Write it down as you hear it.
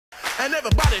And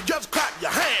everybody just clap your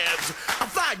hands.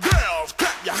 Fly girls,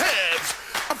 clap your hands.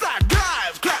 Fly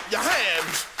guys, clap your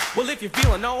hands. Well, if you're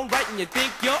feeling alright and you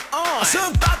think you're on,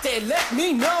 somebody let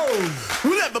me know.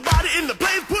 Well, everybody in the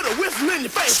place put a whistle in your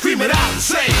face. Scream it out and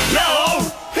say, yo,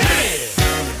 hit it.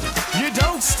 You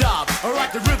don't stop, or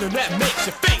rock the rhythm that makes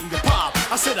your finger pop.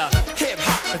 I said hip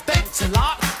hop, thanks a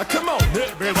lot. Come on,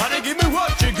 everybody, give me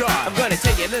what you got. I'm gonna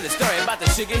tell you a little story about the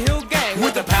Sugar Hill Gang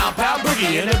with the pow pow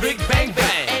boogie and a big bang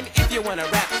bang. And if you wanna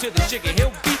rap to the Sugar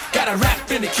Hill beat, gotta rap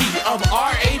in the key of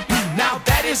R.A.P. Now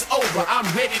that is over, I'm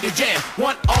ready to jam.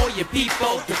 Want all you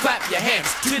people to clap your hands.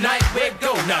 Tonight we're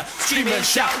gonna scream and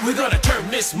shout. We're gonna turn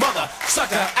this mother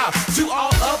sucker out. To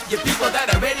all of you people that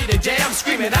are ready to jam,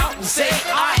 scream it out and say,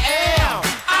 I am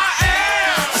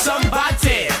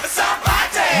somebody.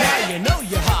 Now you know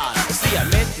you're hot. See, I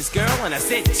met this girl and I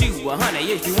said to her,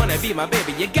 honey, if you wanna be my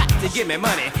baby, you got to give me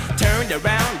money. Turned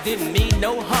around, didn't mean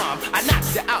no harm. I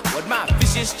knocked her out with my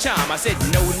vicious charm. I said,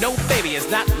 no, no, baby, it's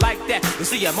not like that. You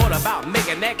see, I'm all about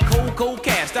making that cold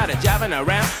cash. Started driving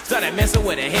around, started messing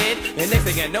with her head, and next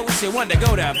thing you know, she wanted to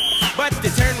go to. But to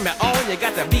turn me on, you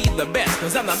got to be the best,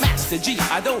 cause I'm the Master G.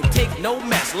 I don't take no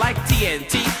mess like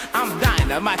TNT. I'm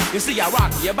dynamite. You see, I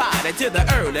rock your body to the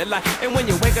early light, and when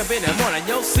you wake up in the morning,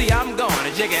 you'll see I'm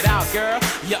gonna check it out, girl.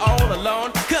 You're all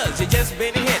alone, cause you just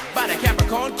been hit by the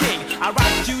Capricorn King. I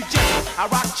rocked you gentle, I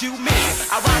rocked you mean,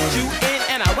 I rocked you in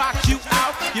and I rocked you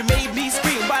out. You made me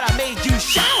scream, but I made you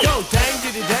shout. Go dang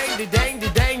diddy dang diddy dang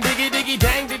diddy dang diggy diggy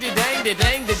dang diddy dang diddy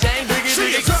dang diddy dang diggy diggy.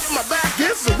 See, it's up my back,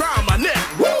 it's around my neck.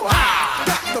 Woo-ha!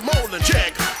 Got the molding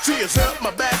check. See, it's up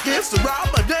my back, it's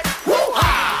around my neck.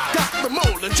 Woo-ha! Got the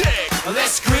molding check.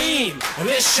 Let's scream,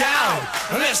 let's shout,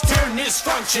 let's turn this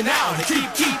function out and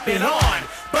keep it on.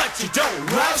 But you don't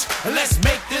rush, let's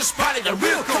make this party a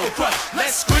real cold crush.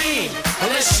 Let's scream,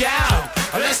 let's shout,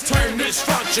 let's turn this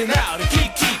function out and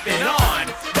keep it on.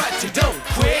 But you don't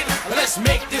quit, let's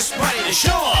make this party the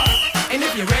shore. And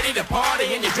if you're ready to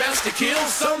party and you're dressed to kill,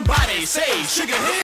 somebody say Sugar Hill.